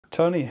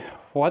Tony,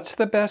 what's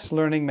the best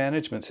learning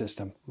management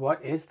system?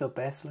 What is the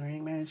best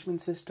learning management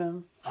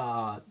system?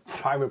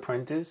 Thrive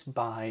Apprentice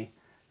by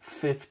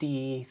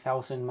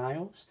 50,000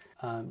 miles.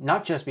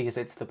 Not just because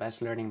it's the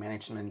best learning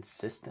management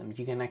system.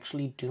 You can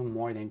actually do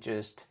more than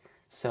just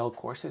sell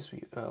courses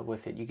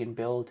with it. You can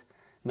build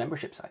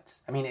membership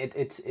sites. I mean,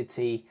 it's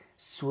a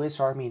Swiss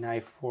Army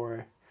knife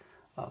for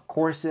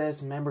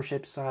courses,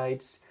 membership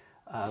sites,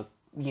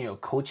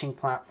 coaching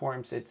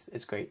platforms.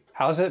 It's great.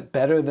 How's it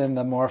better than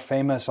the more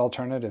famous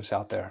alternatives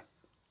out there?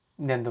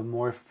 Then the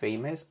more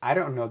famous, I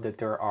don't know that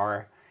there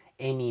are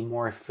any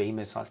more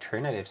famous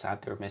alternatives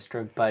out there,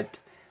 mister, but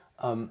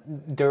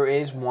there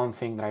is one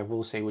thing that I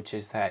will say, which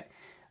is that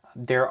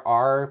there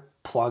are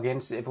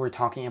plugins, if we're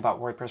talking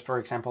about WordPress, for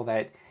example,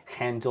 that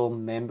handle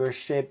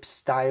membership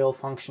style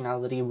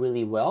functionality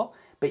really well,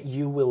 but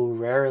you will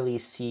rarely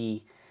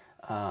see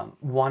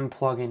one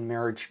plugin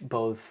merge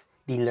both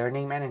the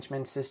learning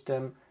management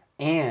system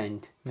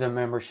and the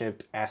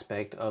membership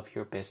aspect of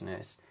your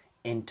business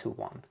into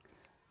one.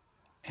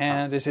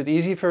 And is it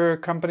easy for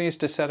companies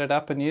to set it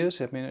up and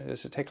use? I mean,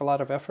 does it take a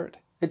lot of effort?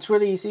 It's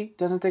really easy.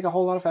 Doesn't take a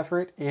whole lot of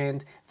effort.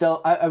 And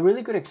a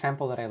really good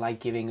example that I like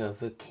giving of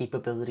the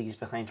capabilities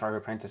behind Thrive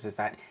Apprentice is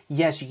that,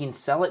 yes, you can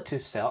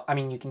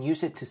you can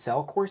use it to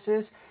sell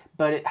courses,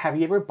 but have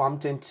you ever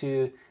bumped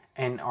into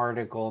an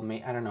article?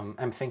 I don't know,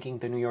 I'm thinking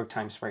the New York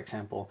Times, for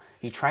example.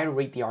 You try to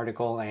read the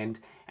article, and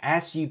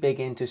as you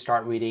begin to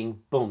start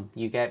reading, boom,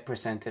 you get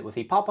presented with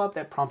a pop-up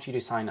that prompts you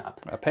to sign up.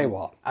 A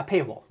paywall. A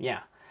paywall, yeah.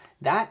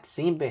 That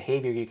same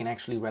behavior you can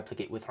actually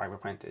replicate with Thrive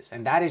Apprentice.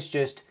 And that is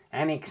just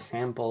an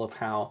example of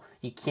how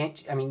you can't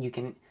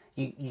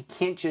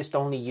just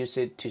only use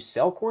it to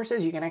sell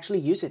courses, you can actually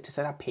use it to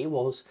set up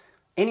paywalls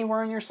anywhere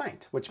on your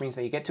site, which means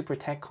that you get to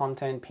protect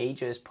content,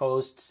 pages,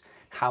 posts,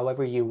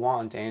 however you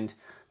want, and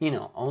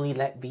only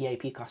let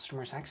VIP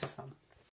customers access them.